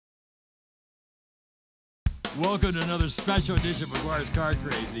Welcome to another special edition of McGuire's Car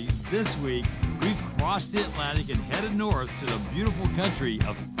Crazy. This week, we've crossed the Atlantic and headed north to the beautiful country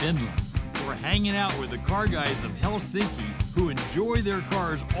of Finland. We're hanging out with the car guys of Helsinki who enjoy their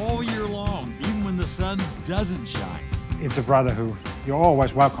cars all year long, even when the sun doesn't shine. It's a brotherhood. You're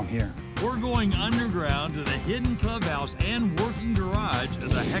always welcome here. We're going underground to the hidden clubhouse and working garage of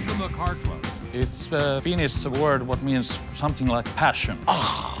the Hekuma Car Club. It's a Finnish word what means something like passion.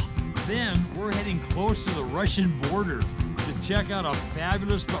 Then we're heading close to the Russian border to check out a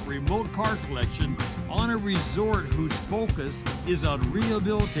fabulous but remote car collection on a resort whose focus is on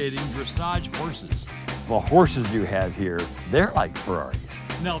rehabilitating dressage horses. The horses you have here, they're like Ferraris.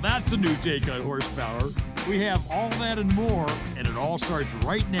 Now that's a new take on horsepower. We have all that and more, and it all starts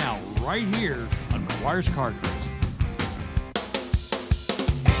right now, right here on McGuire's Car Crazy.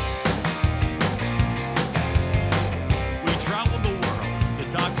 We traveled the world to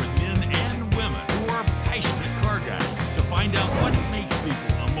talk with men and women who are passionate car guys to find out what makes people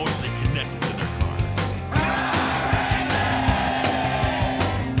emotionally connected to their cars.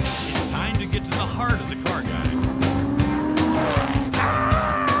 It's time to get to the heart of the car guy.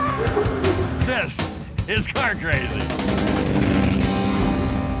 This is Car Crazy.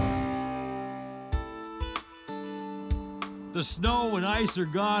 The snow and ice are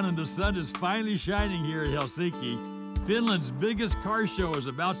gone and the sun is finally shining here in Helsinki. Finland's biggest car show is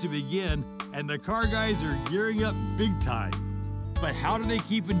about to begin and the car guys are gearing up big time. But how do they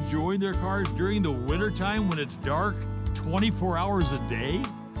keep enjoying their cars during the winter time when it's dark 24 hours a day?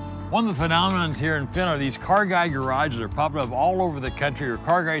 One of the phenomenons here in Finland are these car guy garages that are popping up all over the country where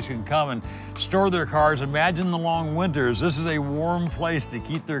car guys can come and store their cars. Imagine the long winters. This is a warm place to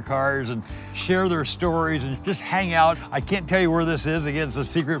keep their cars and share their stories and just hang out. I can't tell you where this is. Again, it's a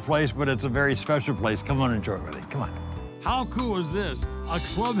secret place, but it's a very special place. Come on and enjoy it with me. Come on. How cool is this? A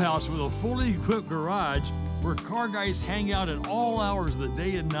clubhouse with a fully equipped garage where car guys hang out at all hours of the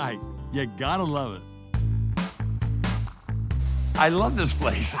day and night. You gotta love it. I love this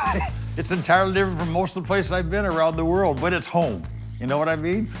place. It's entirely different from most of the places I've been around the world, but it's home. You know what I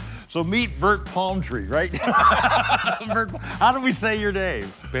mean? So meet Bert Palmtree, right? Bert, how do we say your name?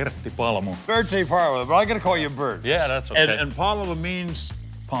 Pertti Palmu. Pertti Palmu, but I'm gonna call you Bert. Yeah, that's okay. And Palmu means?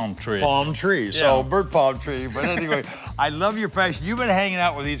 Palm tree. Palm tree, so Yeah. Bert Palmtree. But anyway, I love your passion. You've been hanging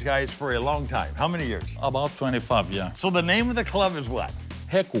out with these guys for a long time. How many years? About 25, yeah. So the name of the club is what?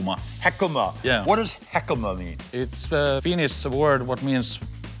 Hekuma. Hekuma. Yeah. What does Hekuma mean? It's a Finnish word what means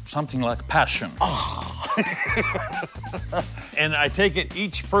something like passion. And I take it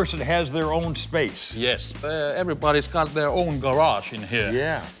each person has their own space. Yes. Everybody's got their own garage in here.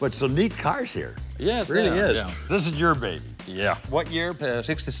 Yeah. But some neat cars here. Yes, It really is. Yeah. This is your baby. Yeah. What year?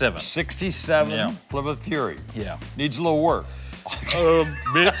 67. 67 Yeah. Plymouth Fury. Yeah. Needs a little work. A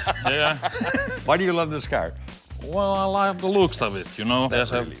bit, yeah. Why do you love this car? Well, I like the looks of it, you know.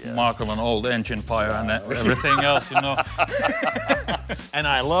 There's really a is. mark of an old engine fire and everything else, you know. And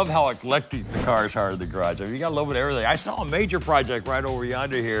I love how eclectic the cars are in the garage. I mean, you got a little bit of everything. I saw a major project right over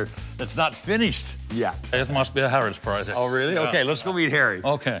yonder here that's not finished yet. It must be a Harris project. Oh, really? Yeah. Okay, let's go meet Harry.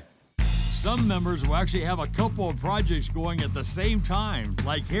 Okay. Some members will actually have a couple of projects going at the same time,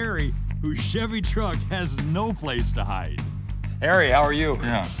 like Harry, whose Chevy truck has no place to hide. Harry, how are you?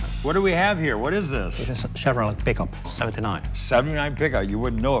 Yeah. What do we have here? What is this? This is a Chevrolet pickup, 79. 79 pickup. You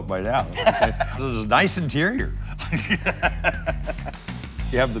wouldn't know it by now. Okay. This is a nice interior.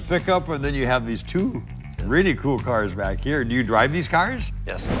 You have the pickup, and then you have these two really cool cars back here. Do you drive these cars?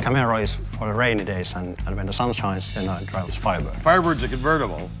 Yes, Camaro is for the rainy days, and when the sun shines, then I drive this Firebird. Firebird's a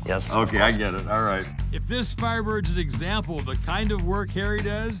convertible. Yes. Okay, I get it. All right. If this Firebird's an example of the kind of work Harry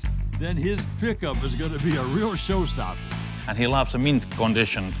does, then his pickup is going to be a real showstopper. And he loves the mint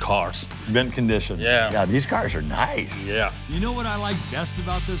condition cars. Mint condition. Yeah. Yeah, these cars are nice. Yeah. You know what I like best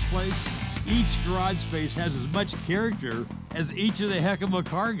about this place? Each garage space has as much character as each of the Hekuma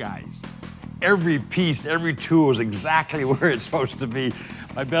car guys. Every piece, every tool is exactly where it's supposed to be.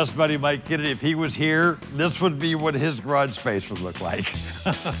 My best buddy, Mike Kennedy, if he was here, this would be what his garage space would look like.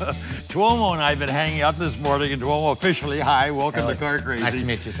 Tuomo and I have been hanging out this morning, and Tuomo, officially, hi, welcome to Car Crazy. Nice to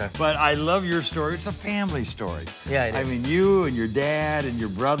meet you, sir. But I love your story. It's a family story. Yeah, it is. I mean, you and your dad and your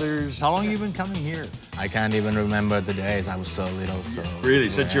brothers. How long have you been coming here? I can't even remember the days. I was so little, so... Really,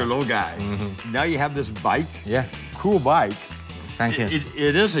 since you're a little guy. Now you have this bike. Yeah, Cool bike. thank you.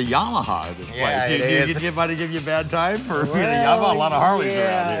 It is a Yamaha, this Yeah, place. it Do is. you get anybody give you a bad time for being a Yamaha? A lot of Harleys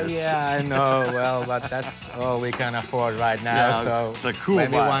around here. Yeah, I know. Well, but that's all we can afford right now, Yeah, so it's a cool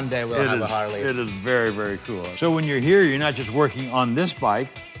maybe bike. one day we'll have a Harley. It is very, very cool. So when you're here, you're not just working on this bike,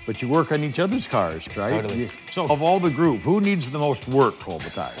 but you work on each other's cars, right? Totally. So of all the group, who needs the most work all the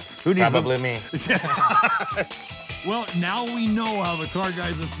time? Who needs Probably me. Well, now we know how the car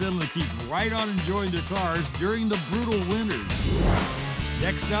guys of Finland keep right on enjoying their cars during the brutal winters.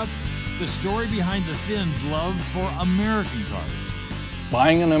 Next up, the story behind the Finns' love for American cars.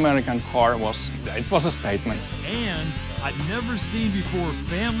 Buying an American car was a statement. And I've never seen before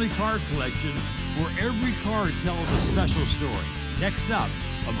family car collection where every car tells a special story. Next up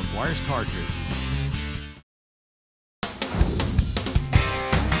on McGuire's Car Crazy.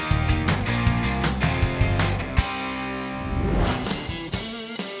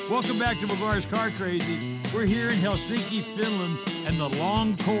 Welcome back to McGuire's Car Crazy. We're here in Helsinki, Finland, and the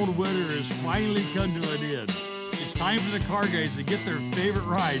long, cold winter has finally come to an end. It's time for the car guys to get their favorite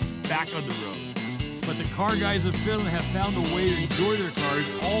rides back on the road. But the car guys of Finland have found a way to enjoy their cars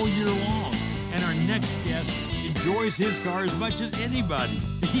all year long. And our next guest enjoys his car as much as anybody,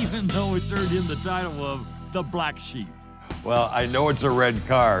 even though it's earned him the title of the Black Sheep. Well, I know it's a red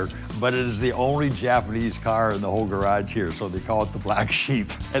car, but it is the only Japanese car in the whole garage here, so they call it the Black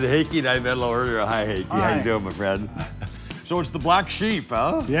Sheep. And Heikki and I met a little earlier. Hi, Heikki. Hi. How you doing, my friend? So it's the Black Sheep,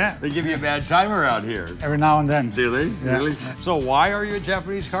 huh? Yeah. They give you a bad time around here. Every now and then. Do they? Yeah. Really? So why are you a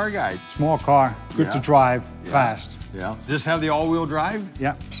Japanese car guy? Small car, good Yeah. to drive, Yeah. fast. Yeah. Just have the all-wheel drive?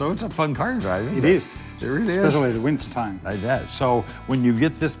 Yeah. So it's a fun car to drive, isn't It is. It really is. Especially the winter time. I bet. So when you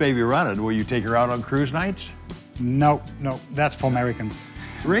get this baby running, will you take her out on cruise nights? No, that's for Americans.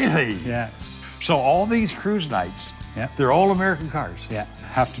 Really? Yeah, So all these cruise nights, Yeah. they're all American cars. yeah.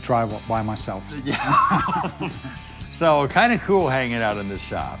 Have to drive by myself. So kind of cool hanging out in this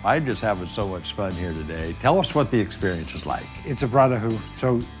shop. I'm just having so much fun here today. Tell us what the experience is like. It's a brotherhood,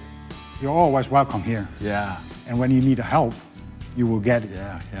 so you're always welcome here. Yeah, And when you need help, you will get it.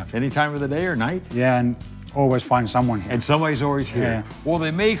 yeah. Any time of the day or night? Yeah, and always find someone here. And somebody's always here. Yeah. Well,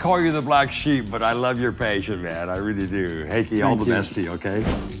 they may call you the Black Sheep, but I love your passion, man. I really do. Heikki, all the Thank you. best to you, okay?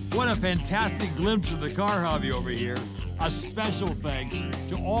 What a fantastic glimpse of the car hobby over here. A special thanks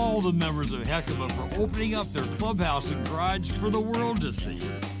to all the members of Hekuma for opening up their clubhouse and garage for the world to see.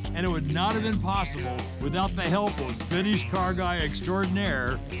 And it would not have been possible without the help of Finnish car guy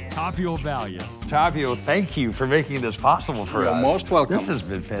extraordinaire, Tapio Balja. Tapio, thank you for making this possible for You're us. most welcome. This has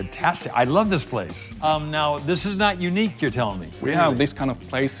been fantastic. I love this place. Now, this is not unique, you're telling me. We have these kind of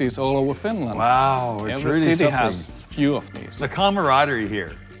places all over Finland. Wow, it's Every really city something. has few of these. The camaraderie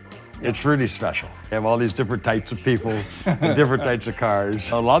here, it's really special. You have all these different types of people and different types of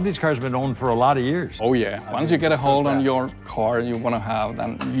cars. A lot of these cars have been owned for a lot of years. Oh yeah, once you get a hold on your car you want to have,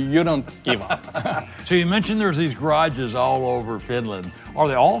 then you don't give up. So you mentioned there's these garages all over Finland. Are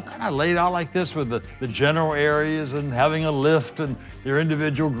they all kind of laid out like this with the general areas and having a lift and their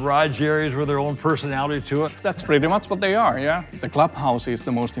individual garage areas with their own personality to it? That's pretty much what they are, yeah. The clubhouse is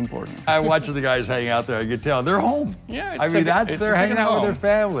the most important. I watch the guys hang out there, I can tell they're home. Yeah, I mean, it's they're a hanging second out with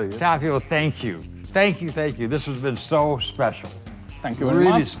their home. family. Tapio, thank you. Thank you. This has been so special. Thank you very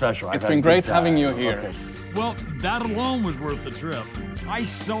Really much. special. I've It's had been a great good time. having you here. Okay. Well, that alone was worth the trip. I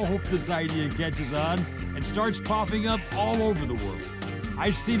so hope this idea catches on and starts popping up all over the world.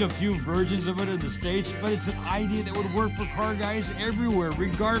 I've seen a few versions of it in the States, but it's an idea that would work for car guys everywhere,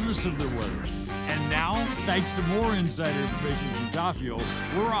 regardless of their weather. And now, thanks to more insider information from Tapio,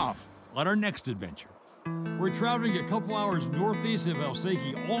 we're off on our next adventure. We're traveling a couple hours northeast of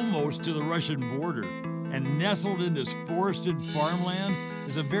Helsinki, almost to the Russian border. And nestled in this forested farmland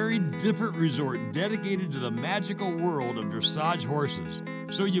is a very different resort dedicated to the magical world of dressage horses.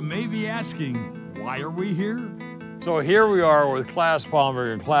 So you may be asking, why are we here? So here we are with Clas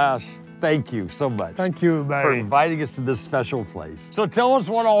Palmberg. And Clas, thank you so much. Thank you, For Barry. inviting us to this special place. So tell us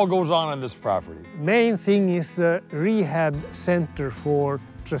what all goes on this property. Main thing is the rehab center for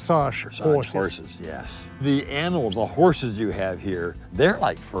dressage horses. Yes. The animals, the horses you have here, they're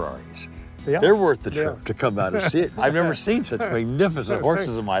like Ferraris. Yeah. They're worth the Yeah. trip to come out and see it. I've never seen such magnificent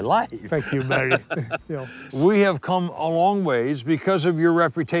horses in my life. Thank you, Barry. Yeah. We have come a long ways because of your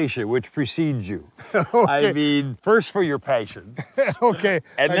reputation, which precedes you. I mean, first for your passion, Okay.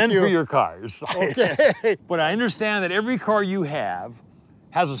 and thank then you. for your cars. Okay. But I understand that every car you have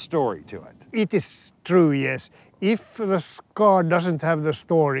has a story to it. It is true, yes. If the car doesn't have the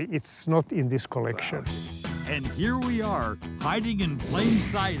story, it's not in this collection. And here we are, hiding in plain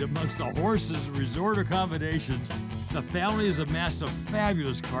sight amongst the horses and resort accommodations. The family has amassed a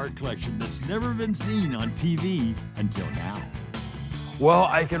fabulous card collection that's never been seen on TV until now. Well,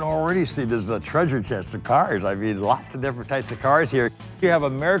 I can already see there's a treasure chest of cars. I mean, lots of different types of cars here. You have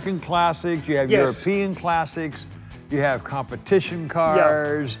American classics, you have Yes. European classics, You have competition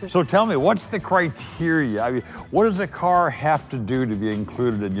cars. Yeah. So tell me, what's the criteria? I mean, what does a car have to do to be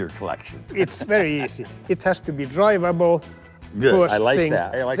included in your collection? It's very easy. It has to be drivable. Good, First I like thing.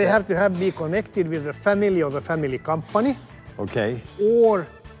 that. I like they that. have to be connected with the family or the family company. Okay. Or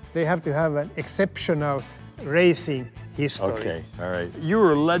they have to have an exceptional racing history. Okay, all right. You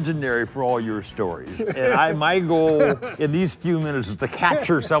were legendary for all your stories. And my goal in these few minutes is to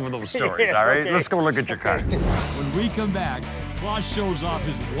capture some of those stories, Yes, all right? okay. Let's go look at your car. When we come back, Clas shows off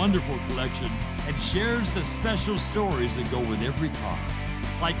his wonderful collection and shares the special stories that go with every car.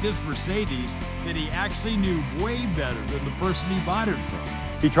 Like this Mercedes that he actually knew way better than the person he bought it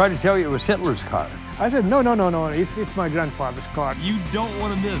from. He tried to tell you it was Hitler's car. I said, no, it's my grandfather's car. You don't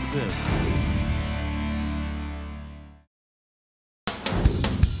want to miss this.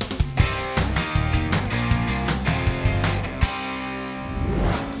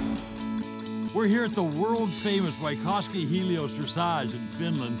 We're here at the world-famous Vaikoski Helios Dressage in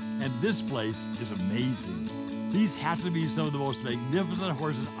Finland, and this place is amazing. These have to be some of the most magnificent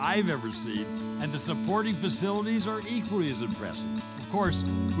horses I've ever seen, and the supporting facilities are equally as impressive. Of course,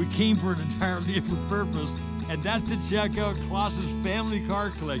 we came for an entirely different purpose, and that's to check out Klas's family car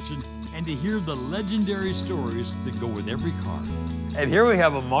collection and to hear the legendary stories that go with every car. And here we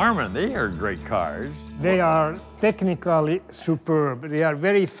have a Marmon. They are great cars. They are technically superb. They are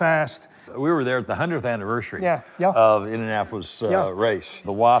very fast. We were there at the 100th anniversary Yeah. of the Indianapolis race.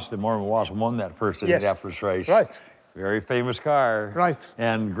 The Wasp, the Marmon Wasp, won that first Indianapolis race. Right. Very famous car. Right.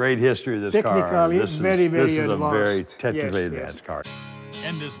 And great history of this car. Technically, very, very This is a very advanced. technically Yes, advanced car.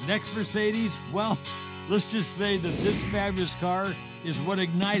 And this next Mercedes, well, let's just say that this fabulous car is what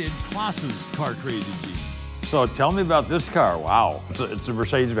ignited Klas's car crazy gene. So tell me about this car. Wow. It's a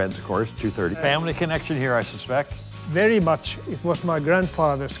Mercedes-Benz, of course, 230. Family connection here, I suspect. Very much. It was my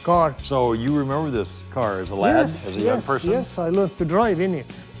grandfather's car. So you remember this car as a lad, as a young person? Yes, I learned to drive in it.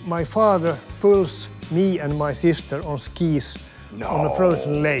 My father pulls me and my sister on skis on a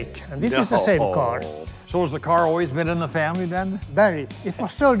frozen lake. And this is the same car. So has the car always been in the family then? Barry, it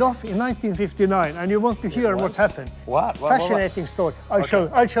was sold off in 1959, and you want to hear what happened? What? Fascinating story.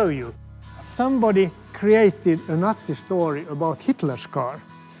 I'll show you. Somebody created a Nazi story about Hitler's car.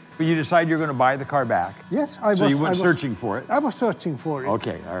 But you decided you're going to buy the car back? Yes, So you went searching for it? I was searching for it.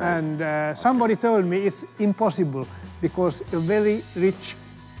 Okay, all right. And somebody told me it's impossible because a very rich,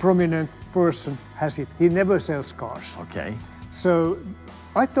 prominent person has it. He never sells cars. Okay. So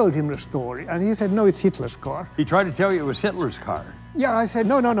I told him the story, and he said, no, it's Hitler's car. He tried to tell you it was Hitler's car. Yeah, I said,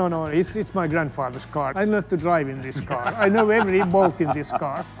 no, it's my grandfather's car. I learned to drive in this car. I know every bolt in this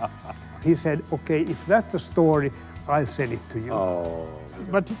car. He said, okay, if that's a story, I'll sell it to you. Oh.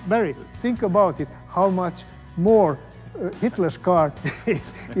 But Barry, think about it, how much more Hitler's car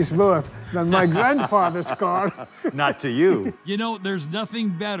is worth than my grandfather's car. Not to you. You know, there's nothing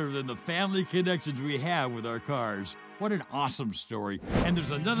better than the family connections we have with our cars. What an awesome story. And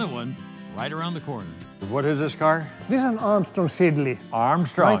there's another one right around the corner. What is this car? This is an Armstrong Siddeley.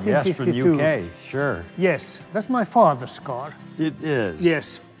 Armstrong, yes, from the 1952. UK, sure. Yes, that's my father's car. It is?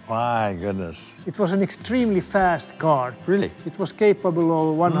 Yes. My goodness. It was an extremely fast car. Really? It was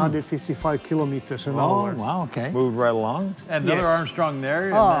capable of 155 kilometers an hour. Oh, wow, okay. Moved right along. And another Yes. Armstrong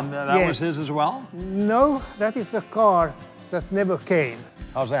there, and then that was his as well? No, that is the car that never came.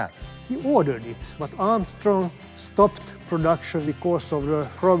 How's that? He ordered it, but Armstrong stopped production because of the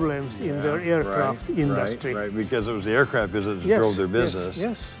problems in their aircraft industry. Right, because it was the aircraft business that drove their business.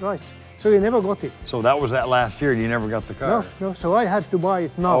 Yes, right. So he never got it. So that was that last year, and you never got the car? No, so I had to buy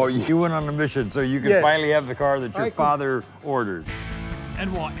it now. Oh, you went on a mission so you could Yes. finally have the car that your I could- father ordered.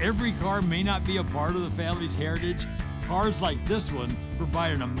 And while every car may not be a part of the family's heritage, cars like this one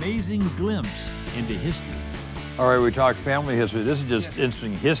provide an amazing glimpse into history. All right, we talked family history. This is just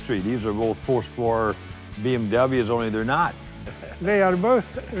interesting history. These are both post-war BMWs, only they're not. They are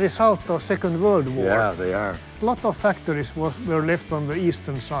both result of Second World War. Yeah, they are. A lot of factories were left on the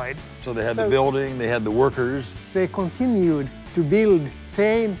eastern side. So they had the building, they had the workers. They continued to build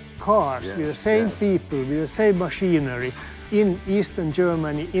same cars with the same people, with the same machinery in Eastern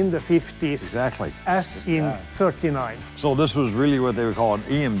Germany in the 50s. Exactly. As in 39. So this was really what they would call an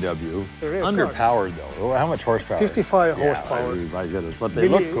EMW. A real Underpowered though. How much horsepower? 55 Yeah, horsepower. my goodness. But they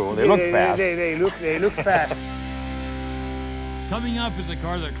look cool. They look fast. They look fast. Coming up is a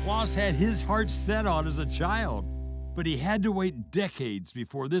car that Clas had his heart set on as a child, but he had to wait decades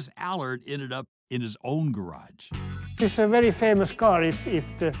before this Allard ended up in his own garage. It's a very famous car. It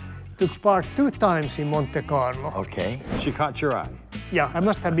took part 2 times in Monte Carlo. Okay. She caught your eye. Yeah, I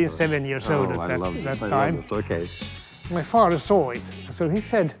must have been 7 years old at that time. Okay. My father saw it, so he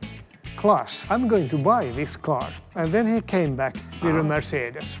said, Clas, I'm going to buy this car. And then he came back with a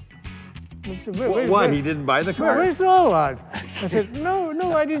Mercedes. I said, What? He didn't buy the car? Where's Roland? I said, no,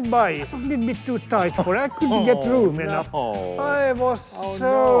 I didn't buy it. It was a little bit too tight for it. I couldn't get room enough. I was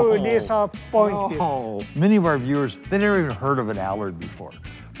so disappointed. Many of our viewers, they never even heard of an Allard before,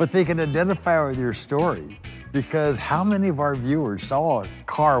 but they can identify with your story because how many of our viewers saw a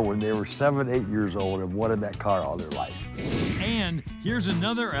car when they were 7, 8 years old and wanted that car all their life? And here's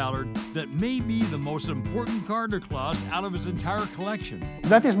another Allard that may be the most important car to Clas out of his entire collection.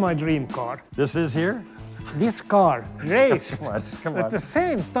 That is my dream car. This is here? This car raced Come at on. the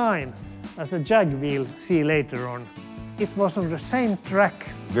same time as the Jag we'll see later on. It was on the same track,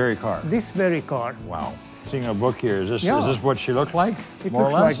 Very car. this very car. Wow. Seeing a book here, is this Yeah. what she looked like? It more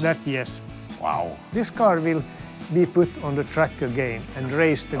looks or less? like that, yes. Wow. This car will be put on the track again and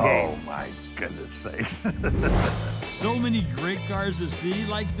raced again. Oh my goodness sakes. So many great cars to see,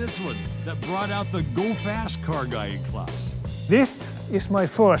 like this one, that brought out the go fast car guy in Clas. This is my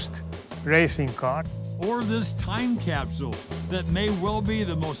first racing car. Or this time capsule that may well be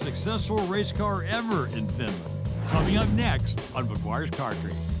the most successful race car ever in Finland. Coming up next on McGuire's Car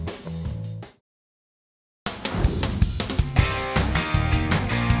Crate.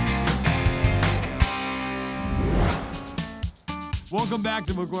 Welcome back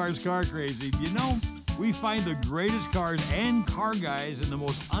to McGuire's Car Crazy. You know, we find the greatest cars and car guys in the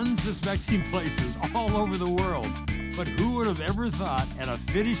most unsuspecting places all over the world. But who would have ever thought at a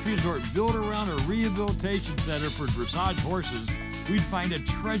Finnish resort built around a rehabilitation center for dressage horses, we'd find a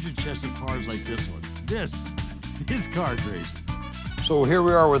treasure chest of cars like this one. This is Car Crazy. So here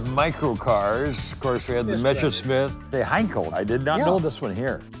we are with micro cars. Of course, we had the Messerschmitt, the Heinkel. I did not know this one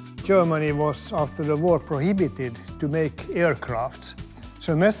here. Germany was, after the war, prohibited to make aircrafts.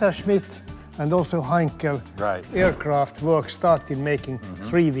 So Messerschmitt and also Heinkel aircraft work started making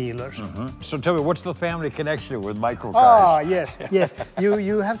three-wheelers. So tell me, what's the family connection with micro cars? Yes.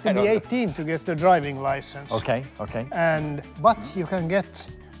 You have to be 18 to get the driving license. Okay. But you can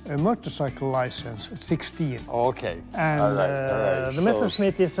get a motorcycle license at 16. Okay. And all right. the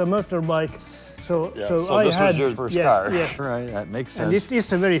Messerschmitt is a motorbike. So So this was your first car. Yes. Right, that makes sense. And it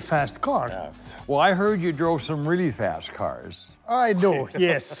is a very fast car. Yeah. Well, I heard you drove some really fast cars. I do,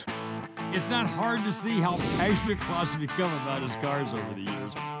 yes. It's not hard to see how passionate Clas has become about his cars over the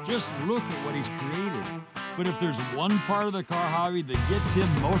years. Just look at what he's created. But if there's one part of the car hobby that gets him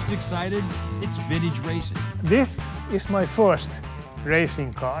most excited, it's vintage racing. This is my first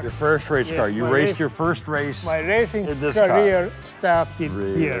racing car. Your first race car. You raced your first race. My racing in this career started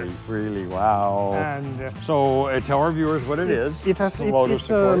here. Really, wow. And so tell our viewers what it is. It's a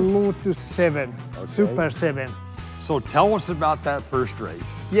Lotus 7, Super 7. So tell us about that first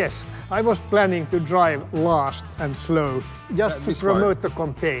race. Yes, I was planning to drive last and slow, just to promote the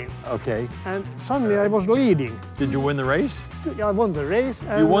campaign. Okay. And suddenly I was leading. Did you win the race? I won the race.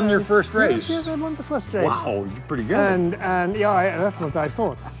 You won your first race? Yes, I won the first race. Wow, you're pretty good. And that's what I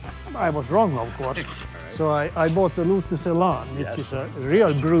thought. I was wrong, of course. So I bought the Lotus Elan, which is a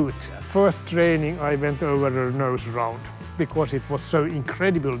real brute. First training, I went over a nose round because it was so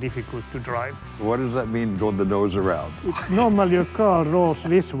incredibly difficult to drive. What does that mean, go the nose around? Normally your car rolls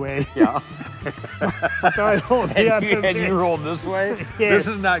this way. Yeah. But I rolled the other way. And you rolled this way? Yes. This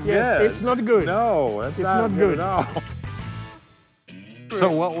is not Yes, good. it's not good. No, it's not good. at all.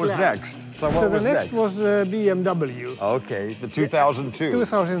 So what was next? So the next was BMW. Okay, the 2002.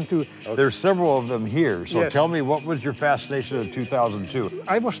 2002. Okay. There's several of them here. So tell me, what was your fascination with 2002?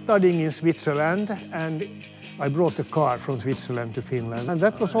 I was studying in Switzerland and I brought a car from Switzerland to Finland. And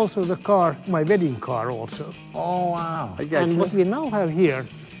that was also the car, my wedding car also. Oh, wow. And what we now have here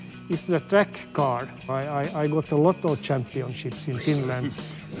is the track car. I got a lot of championships in Finland.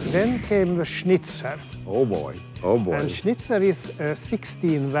 Then came the Schnitzer. Oh boy, oh boy. And Schnitzer is a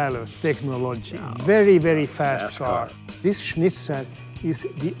 16-valve technology. Very, very fast car. This Schnitzer is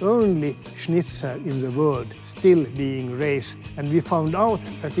the only Schnitzer in the world still being raced. And we found out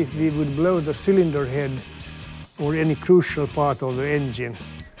that if we would blow the cylinder head or any crucial part of the engine,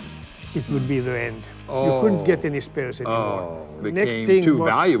 it would be the end. You couldn't get any spares anymore. It became too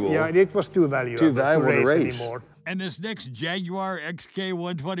valuable. Yeah, it was too valuable, to race anymore. And this next Jaguar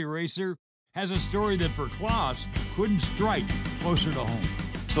XK120 racer has a story that for Clas couldn't strike closer to home.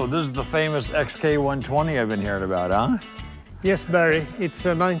 So this is the famous XK120 I've been hearing about, huh? Yes, Barry. It's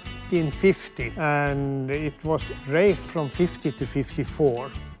a 1950, and it was raced from 50 to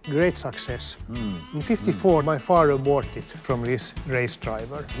 54. Great success. In 54, my father bought it from this race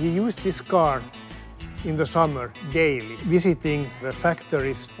driver. He used this car in the summer daily, visiting the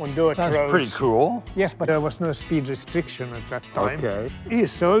factories on dirt roads. That's pretty cool. Yes, but there was no speed restriction at that time. Okay. He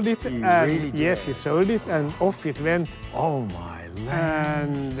sold it, He and really did. yes, he sold it, and off it went. Oh my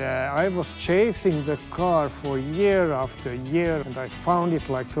land. And I was chasing the car for year after year, and I found it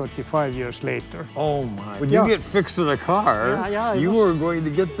like 35 years later. Oh my. When Yeah. you get fixed in a car, you were going to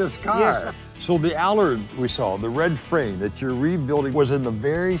get this car. Yes. So the Allard we saw, the red frame that you're rebuilding, was in the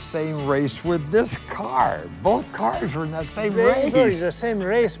very same race with this car. Both cars were in that same They were in race. the same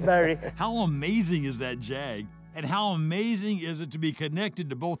race, Barry. How amazing is that Jag? And how amazing is it to be connected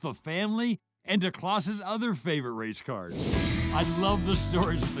to both the family and to Klas's other favorite race cars? I love the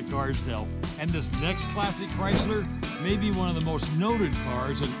stories that the cars tell. And this next classic Chrysler may be one of the most noted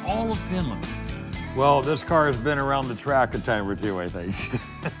cars in all of Finland. Well, this car has been around the track a time or two, I think.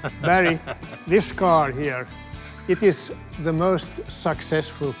 Barry, this car here, it is the most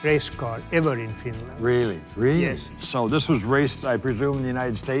successful race car ever in Finland. Really? Really? Yes. So this was raced, I presume, in the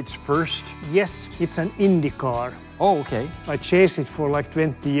United States first? Yes, it's an Indy car. Oh, okay. I chased it for like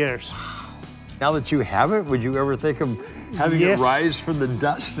 20 years. Now that you have it, would you ever think of having Yes. it rise from the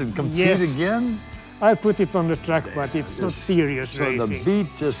dust and compete Yes. again? I'll put it on the track, but it's not serious So racing. the beat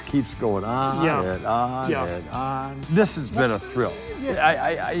just keeps going on Yeah. and on Yeah. and on. This has been a thrill. Yes.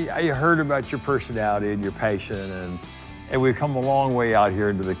 I heard about your personality and your passion, and we've come a long way out here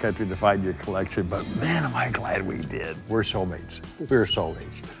into the country to find your collection, but man, am I glad we did. We're soulmates. We're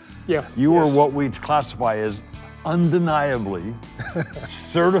soulmates. Yeah. You are what we classify as undeniably,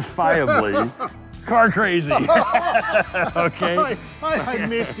 certifiably car crazy. Okay? I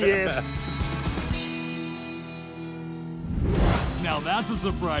admit, yes. Now that's a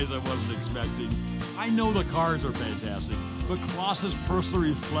surprise I wasn't expecting. I know the cars are fantastic, but Klas's personal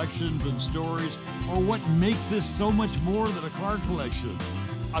reflections and stories are what makes this so much more than a car collection.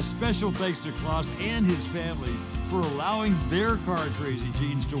 A special thanks to Clas and his family for allowing their car crazy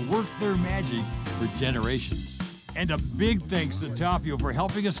genes to work their magic for generations. And a big thanks to Tapio for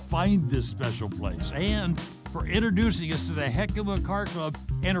helping us find this special place and for introducing us to the Hekuma Car Club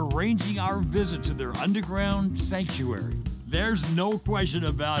and arranging our visit to their underground sanctuary. There's no question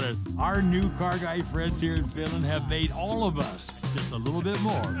about it. Our new car guy friends here in Finland have made all of us just a little bit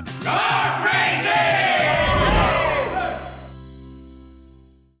more.